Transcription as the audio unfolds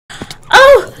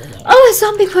Oh, a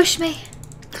zombie pushed me.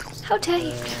 How dare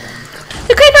you?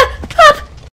 The creeper! Up!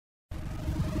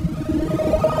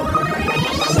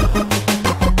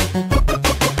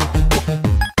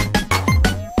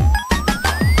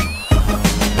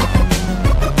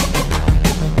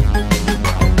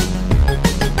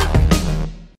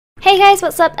 Hey guys,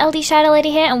 what's up? LDShadowLady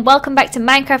here, and welcome back to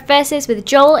Minecraft Versus with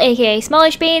Joel, aka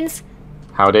Smallish Beans.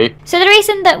 Howdy. So the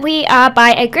reason that we are by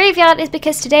a graveyard is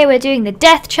because today we're doing the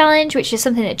death challenge, which is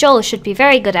something that Joel should be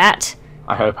very good at.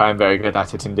 I hope I'm very good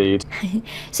at it indeed.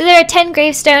 So there are 10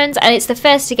 gravestones, and it's the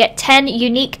first to get 10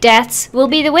 unique deaths will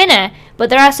be the winner. But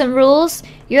there are some rules.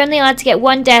 You're only allowed to get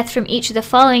one death from each of the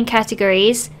following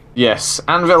categories. Yes,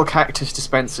 anvil, cactus,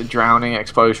 dispenser, drowning,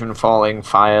 explosion, falling,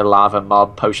 fire, lava,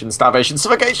 mob, potion, starvation,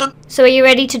 suffocation. So are you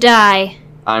ready to die?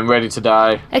 I'm ready to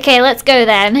die. Okay, let's go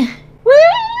then. Woo!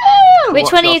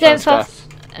 Which one are you going for?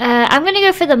 I'm going to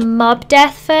go for the mob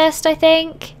death first, I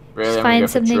think. Really? Just find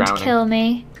something to kill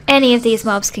me. Any of these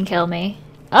mobs can kill me.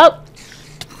 Oh!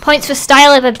 Points for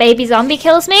style if a baby zombie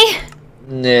kills me?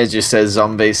 It just says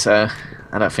zombie, so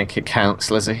I don't think it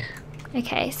counts, Lizzie.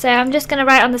 Okay, so I'm just going to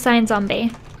write on the sign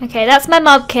zombie. Okay, that's my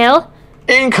mob kill.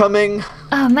 Incoming!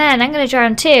 Oh man, I'm going to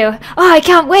drown too. Oh, I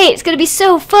can't wait! It's going to be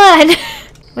so fun!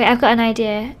 Wait, I've got an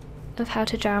idea of how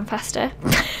to drown faster.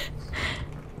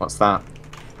 What's that?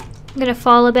 I'm going to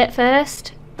fall a bit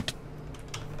first.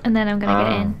 And then I'm going to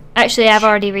get in. Actually, I've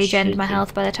already regened my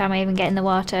health by the time I even get in the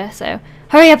water, so...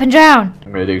 Hurry up and drown!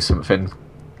 I'm going to do something.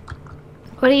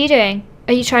 What are you doing?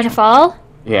 Are you trying to fall?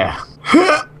 Yeah.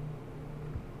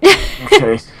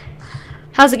 Okay.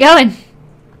 How's it going?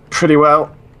 Pretty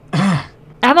well.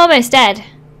 I'm almost dead.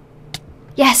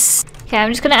 Yes! Okay, I'm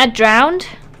just going to add drowned.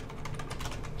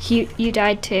 You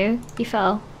died too. You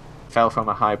fell. Fell from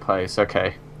a high place,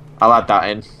 okay. I'll add that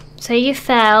in. So you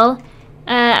fell.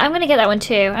 I'm going to get that one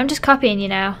too. I'm just copying you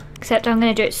now. Except I'm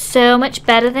going to do it so much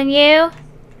better than you. I'm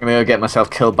going to go get myself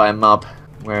killed by a mob.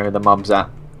 Where are the mobs at?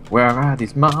 Where are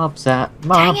these mobs at?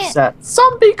 Mobs at?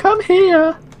 Zombie, come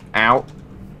here! Ow.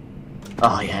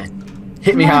 Oh yeah.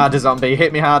 Hit me harder, zombie.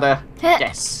 Hit me harder.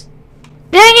 Yes.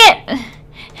 Dang it!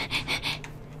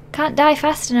 Can't die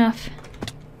fast enough.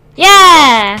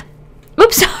 Yeah!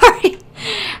 Oops, sorry.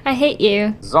 I hate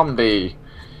you. Zombie.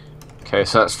 Okay,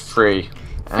 so that's 3.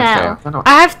 Fell. Okay.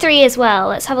 I have 3 as well.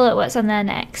 Let's have a look what's on there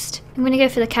next. I'm going to go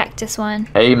for the cactus one.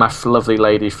 Hey, my lovely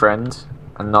lady friend.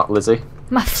 And not Lizzie.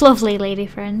 My lovely lady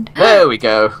friend. There we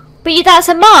go. But that's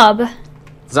a mob.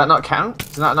 Does that not count?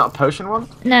 Is that not a potion one?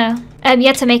 No. You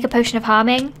had to make a potion of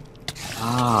harming.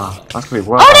 Ah, that's gonna be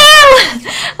worse. Oh no!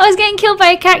 I was getting killed by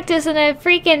a cactus and a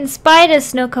freaking spider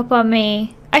snuck up on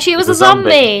me. Actually, it was a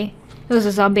zombie. It was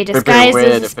a zombie disguised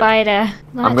as a spider.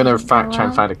 I'm gonna try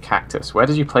and find a cactus. Where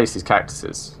did you place these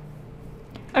cactuses?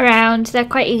 Around. They're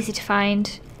quite easy to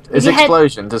find. Is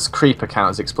explosion? Does creeper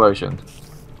count as explosion?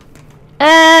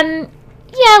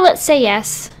 Yeah, let's say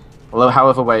yes. Although,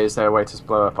 however way, is there a way to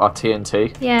blow up our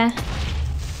TNT? Yeah.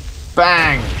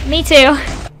 Bang! Me too.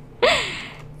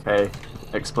 Okay,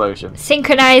 explosion.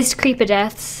 Synchronized creeper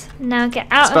deaths. Now get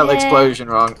out of here. Spell explosion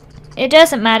wrong. It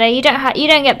doesn't matter. You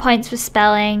don't get points for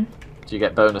spelling. Do you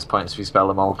get bonus points if you spell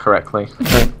them all correctly?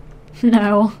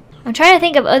 No. I'm trying to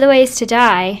think of other ways to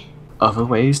die. Other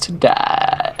ways to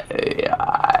die.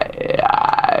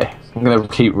 I'm gonna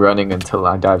keep running until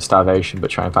I die of starvation,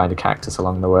 but try and find a cactus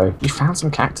along the way. You found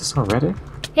some cactus already?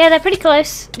 Yeah, they're pretty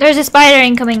close. There's a spider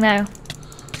incoming though.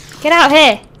 Get out of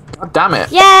here. God damn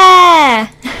it. Yeah!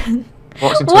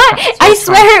 What? I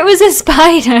swear it was a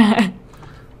spider.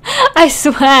 I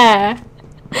swear.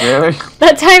 Really?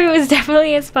 That time it was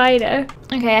definitely a spider.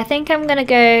 Okay, I think I'm gonna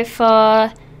go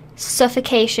for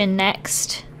suffocation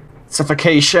next.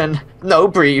 Suffocation. No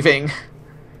breathing.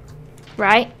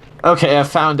 Right. Okay, I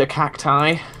found a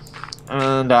cacti.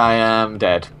 And I am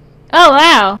dead. Oh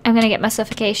wow. I'm gonna get my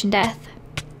suffocation death.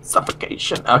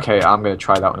 Suffocation. Okay, I'm gonna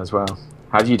try that one as well.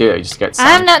 How do you do it? You just get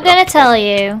I'm not gonna tell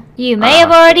you. You may have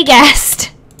already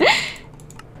guessed.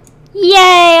 Yay,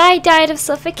 I died of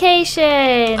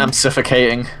suffocation. I'm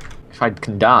suffocating. If I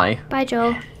can die. Bye,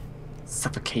 Joel.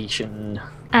 Suffocation.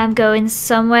 I'm going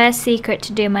somewhere secret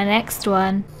to do my next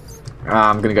one.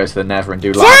 I'm gonna go to the Nether and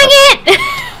do lava. Dang it!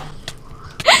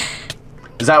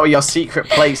 Is that where your secret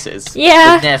place is?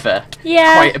 Yeah. The Nether.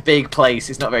 Yeah. Quite a big place.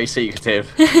 It's not very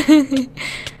secretive.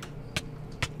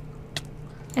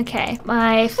 Okay,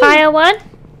 my fire one.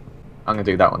 I'm gonna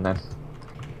do that one then.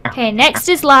 Okay, next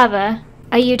is lava.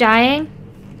 Are you dying?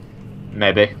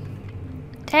 Maybe.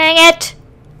 Dang it!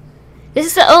 This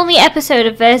is the only episode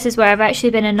of Versus where I've actually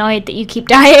been annoyed that you keep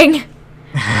dying.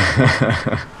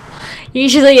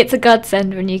 Usually it's a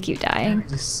godsend when you keep dying.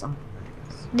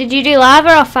 Did you do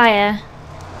lava or fire?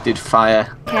 did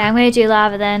fire. Okay, I'm gonna do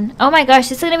lava then. Oh my gosh,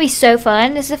 this is gonna be so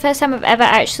fun. This is the first time I've ever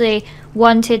actually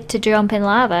wanted to jump in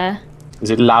lava. Is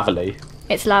it lavely?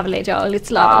 It's lovely, Joel.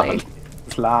 It's lovely.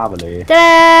 It's lavely.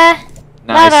 Ta-da!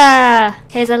 Nice. Lava!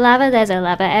 Here's a lava, there's a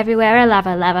lava, everywhere a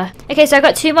lava, lava. Okay, so I've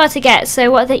got 2 more to get,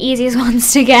 so what are the easiest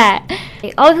ones to get?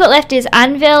 All we've got left is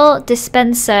anvil,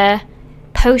 dispenser,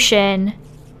 potion,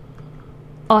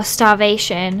 or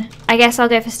starvation. I guess I'll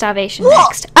go for starvation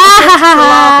next.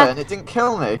 Lava and it didn't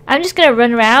kill me. I'm just gonna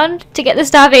run around to get the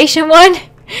starvation one.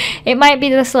 It might be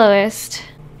the slowest.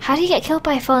 How do you get killed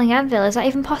by a falling anvil? Is that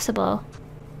even possible?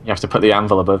 You have to put the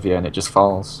anvil above you and it just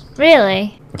falls. Really?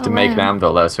 You have to make an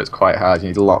anvil though, so it's quite hard. You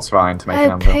need lots of iron to make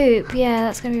an anvil. Poop. Yeah,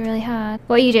 that's gonna be really hard.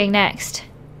 What are you doing next?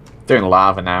 Doing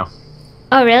lava now.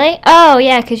 Oh, really? Oh,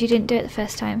 yeah, because you didn't do it the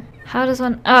first time. How does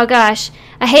one... Oh, gosh.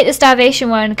 I hate the starvation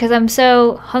one because I'm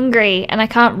so hungry and I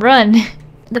can't run.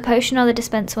 The potion or the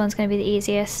dispenser one's going to be the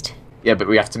easiest. Yeah, but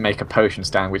we have to make a potion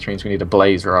stand, which means we need a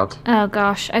blaze rod. Oh,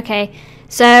 gosh. Okay.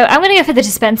 So, I'm going to go for the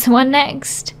dispenser one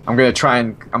next. I'm going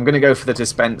to go for the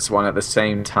dispenser one at the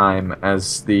same time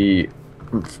as the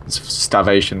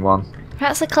starvation one.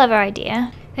 That's a clever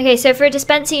idea. Okay, so for a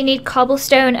dispenser you need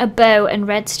cobblestone, a bow, and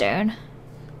redstone.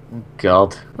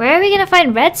 God. Where are we going to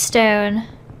find redstone?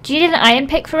 Do you need an iron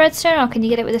pick for redstone, or can you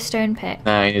get it with a stone pick?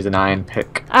 No, you need an iron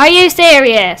pick. Are you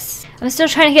serious? I'm still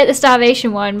trying to get the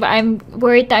starvation one, but I'm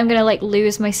worried that I'm going to, like,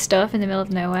 lose my stuff in the middle of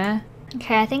nowhere.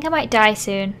 Okay, I think I might die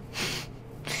soon.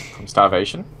 From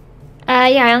starvation?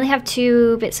 Yeah, I only have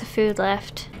 2 bits of food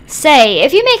left. Say,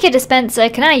 if you make a dispenser,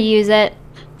 can I use it?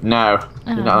 No,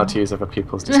 you're not allowed to use other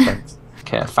people's dispenser.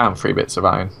 Okay, I found 3 bits of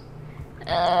iron.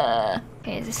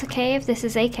 Okay, is this a cave? This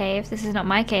is a cave. This is not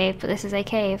my cave, but this is a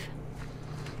cave.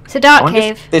 It's a dark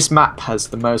cave. This map has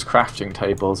the most crafting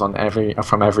tables on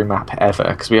from every map ever,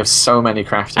 because we have so many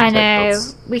crafting tables.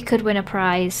 I know. We could win a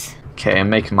prize. Okay, I'm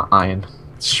making my iron.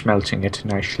 Smelting it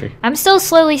nicely. I'm still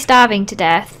slowly starving to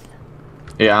death.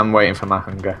 Yeah, I'm waiting for my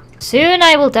hunger. Soon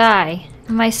I will die.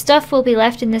 And my stuff will be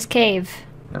left in this cave.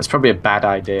 That's probably a bad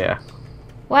idea.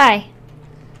 Why?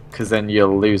 Because then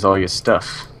you'll lose all your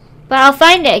stuff. But I'll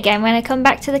find it again when I come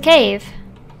back to the cave.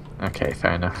 Okay,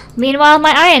 fair enough. Meanwhile,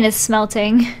 my iron is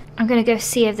smelting. I'm gonna go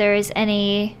see if there is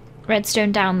any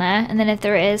redstone down there, and then if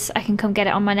there is, I can come get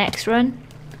it on my next run.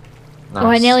 Nice. Oh,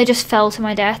 I nearly just fell to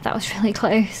my death. That was really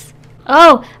close.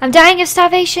 Oh, I'm dying of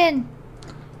starvation.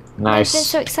 Nice. I've been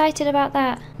so excited about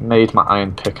that. Made my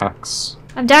iron pickaxe.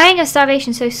 I'm dying of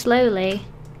starvation so slowly.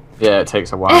 Yeah, it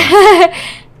takes a while.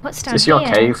 What's down here? Is this your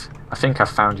cave? I think I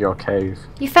found your cave.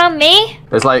 You found me?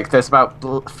 There's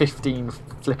about 15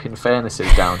 flipping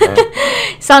furnaces down here.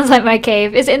 Sounds like my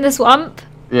cave. Is it in the swamp?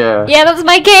 Yeah. Yeah, that's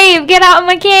my cave. Get out of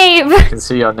my cave. I can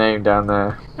see your name down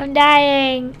there. I'm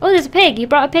dying. Oh, there's a pig. You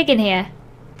brought a pig in here.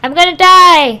 I'm gonna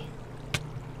die.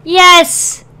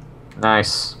 Yes.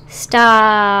 Nice.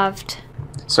 Starved.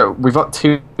 So we've got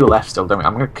 2 left still, don't we?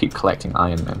 I'm gonna keep collecting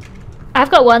iron then. I've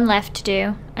got 1 left to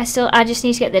do. I just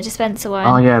need to get the dispenser one.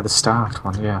 Oh yeah, the starved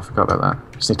one. Yeah, I forgot about that.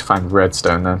 Just need to find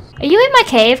redstone then. Are you in my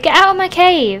cave? Get out of my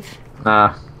cave.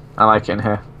 Nah, I like it in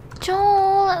here.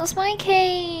 Joel, that was my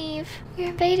cave. You're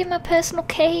invading my personal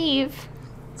cave.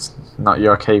 It's not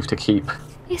your cave to keep.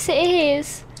 Yes, it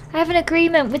is. I have an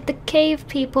agreement with the cave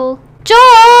people.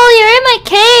 Joel, you're in my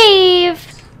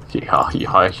cave. Yeehaw,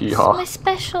 yeehaw, It's yeehaw. my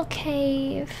special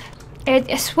cave.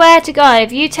 I swear to God,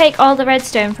 if you take all the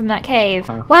redstone from that cave...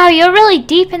 Oh. Wow, you're really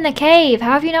deep in the cave.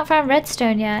 How have you not found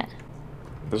redstone yet?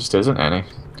 There just isn't any.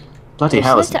 Bloody There's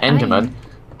hell, it's an loads of Enderman.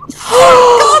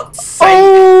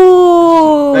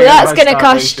 Oh, There that's goes my gonna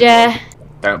cost you. starvation.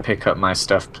 Don't pick up my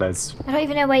stuff, please. I don't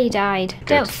even know where you died. Good.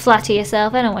 Don't flatter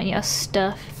yourself. I don't want your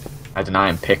stuff. I had an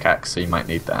iron pickaxe, so you might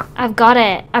need that. I've got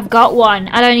it. I've got one.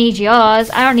 I don't need yours.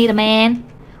 I don't need a man.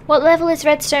 What level is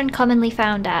redstone commonly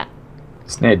found at?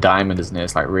 It's near diamond, isn't it?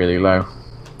 It's like really low.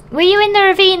 Were you in the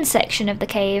ravine section of the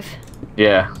cave?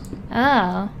 Yeah.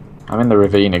 Oh. I'm in the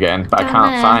ravine again, but I Down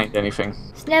can't there. find anything.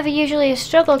 It's never usually a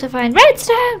struggle to find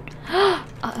redstone!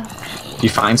 Uh-oh. Do you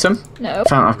find some? No.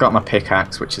 I've got my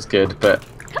pickaxe, which is good, but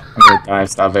I'm gonna die of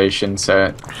starvation,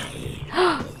 so...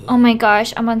 Oh my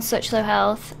gosh, I'm on such low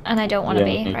health, and I don't want to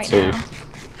Yeah, be me right too. now.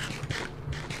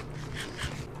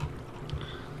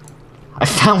 I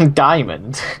found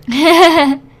diamond.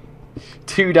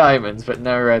 2 diamonds, but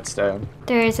no redstone.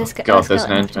 There is a God, there's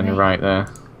an enderman right there.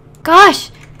 Gosh!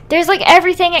 There's like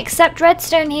everything except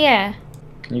redstone here.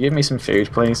 Can you give me some food,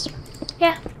 please?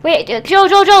 Yeah. Wait,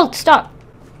 Joel, stop.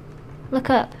 Look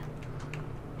up.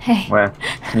 Hey. Where?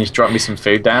 Can you drop me some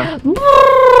food down?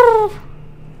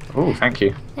 Oh, thank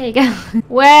you. There you go.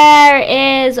 Where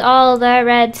is all the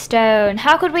redstone?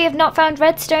 How could we have not found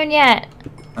redstone yet?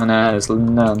 I know, there's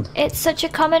none. It's such a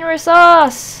common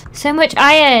resource. So much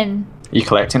iron. You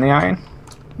collecting the iron?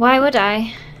 Why would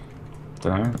I?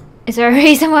 Don't know. Is there a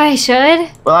reason why I should?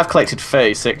 Well, I've collected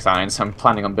 36 iron, so I'm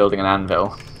planning on building an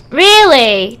anvil.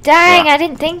 Really? Dang, Yeah. I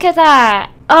didn't think of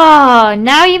that. Oh,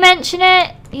 now you mention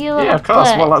it? You little Yeah, of course.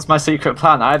 prick. Well, that's my secret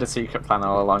plan. I had a secret plan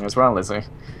all along as well, Lizzie.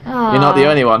 Oh. You're not the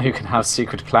only one who can have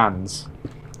secret plans.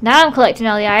 Now I'm collecting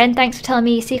all the iron. Thanks for telling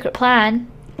me your secret plan.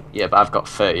 Yeah, but I've got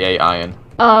 38 iron.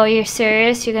 Oh, you're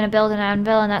serious? You're going to build an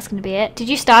anvil and that's going to be it? Did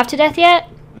you starve to death yet?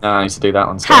 No, I need to do that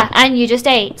one still. Ha! And you just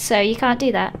ate, so you can't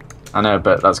do that. I know,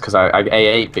 but that's because I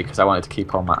ate because I wanted to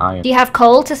keep all my iron. Do you have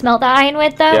coal to smelt that iron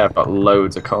with, though? Yeah, I've got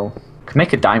loads of coal. Could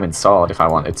make a diamond sword if I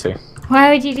wanted to.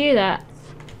 Why would you do that?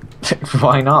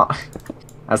 Why not?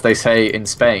 As they say in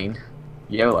Spain,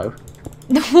 YOLO.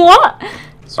 What?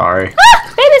 Sorry.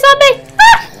 Ah! Baby zombie!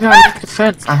 Ah! No, I make a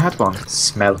defense. I had one.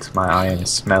 Smelt my iron,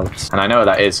 smelt. And I know what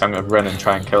that is, so I'm going to run and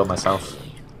try and kill myself.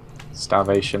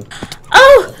 Starvation.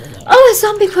 Oh! Oh, a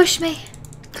zombie pushed me.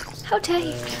 How dare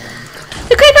you?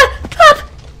 The creeper! Up!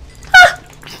 Ah!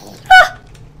 Ah!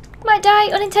 Might die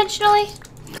unintentionally.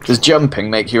 Does jumping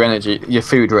make your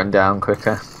food run down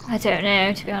quicker? I don't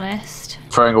know, to be honest.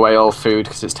 Throwing away all food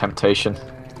because it's temptation.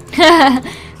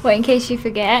 What, in case you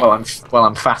forget? Well,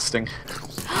 I'm fasting.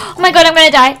 Oh my god, I'm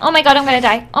gonna die. Oh my god, I'm gonna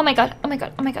die. Oh my god, oh my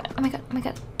god, oh my god, oh my god, oh my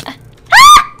god.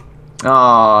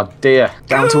 Oh dear.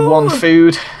 Down to one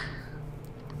food.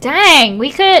 Dang,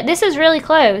 we could. This is really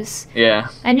close. Yeah.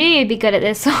 I knew you'd be good at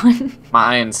this one.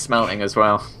 My iron's smelting as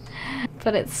well.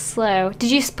 But it's slow. Did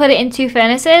you put it in 2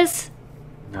 furnaces?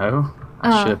 No, Oh.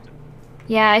 I should.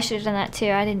 Yeah, I should have done that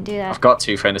too. I didn't do that. I've got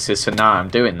 2 furnaces, so now I'm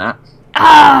doing that.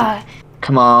 Ah!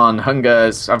 Come on,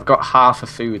 hungers. I've got half a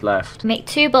food left. Make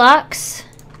 2 blocks.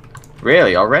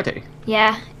 Really? Already?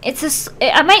 Yeah,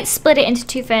 I might split it into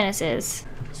 2 furnaces.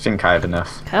 I think I have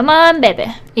enough. Come on, baby.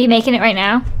 Are you making it right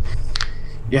now?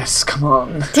 Yes, come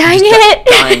on. Dang Just it!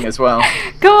 dying as well.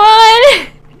 Come on!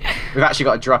 We've actually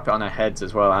got to drop it on our heads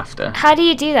as well after. How do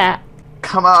you do that?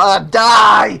 Come on,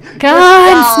 die! Come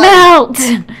on,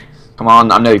 smelt! Come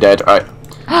on, I'm nearly dead. Right.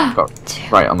 Got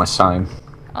right on my sign.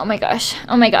 Oh my gosh.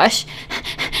 Oh my gosh.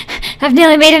 I've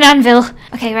nearly made an anvil.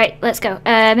 Okay, right, let's go.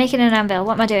 Making an anvil.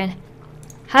 What am I doing?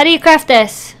 How do you craft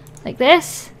this? Like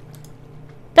this?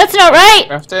 That's not right!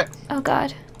 Craft it. Oh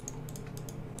god.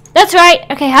 That's right!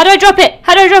 Okay, how do I drop it?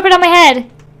 How do I drop it on my head?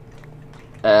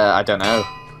 I don't know.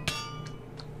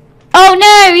 Oh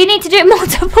no! You need to do it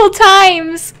multiple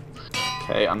times!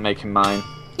 Okay, I'm making mine.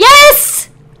 Yes!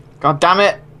 God damn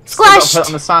it! Still gotta Squashed! put it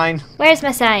on the sign. Where's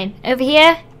my sign? Over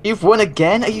here? You've won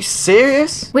again? Are you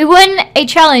serious? We won a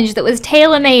challenge that was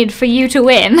tailor-made for you to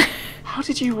win. How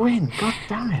did you win? God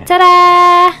damn it.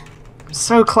 Ta-da! I'm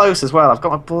so close as well. I've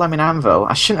got my blooming anvil.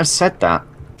 I shouldn't have said that.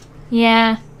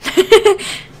 Yeah.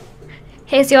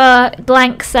 Here's your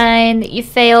blank sign that you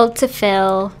failed to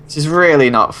fill. This is really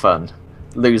not fun.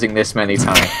 Losing this many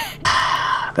times.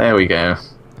 There we go.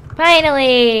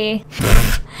 Finally!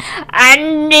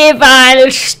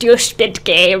 Annival stupid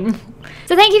game.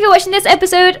 So thank you for watching this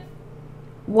episode.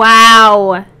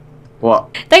 Wow.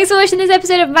 What? Thanks for watching this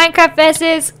episode of Minecraft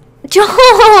versus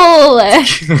Joel.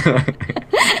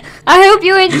 I hope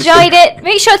you enjoyed it.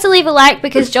 Make sure to leave a like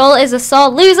because Joel is a sore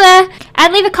loser.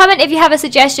 And leave a comment if you have a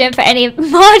suggestion for any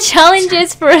more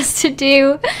challenges for us to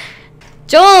do.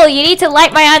 Joel, you need to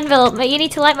light my anvil. You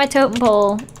need to light my totem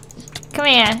pole. Come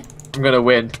here. I'm gonna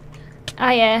win. Oh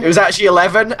yeah. It was actually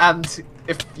 11, and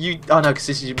if you... Oh no, because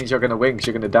this means you're gonna win, because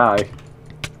you're gonna die.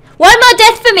 One more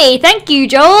death for me. Thank you,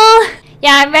 Joel.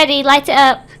 Yeah, I'm ready. Light it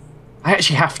up. I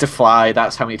actually have to fly.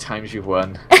 That's how many times you've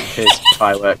won. Here's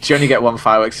fireworks. You only get 1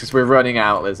 fireworks because we're running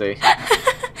out, Lizzie.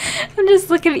 I'm just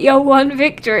looking at your 1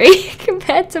 victory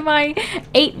compared to my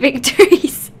 8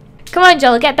 victories. Come on,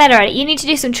 Joel, get better at it. You need to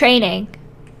do some training.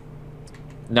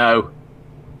 No.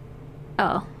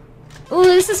 Oh. Oh,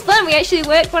 this is fun. We actually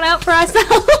worked one out for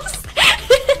ourselves.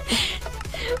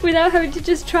 Without having to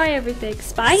just try everything.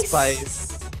 Spice? Spice.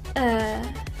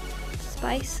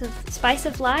 Spice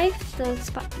of life? The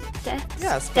death?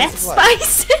 Yeah, spice Death of life.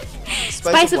 spice?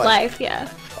 Spice of life, yeah.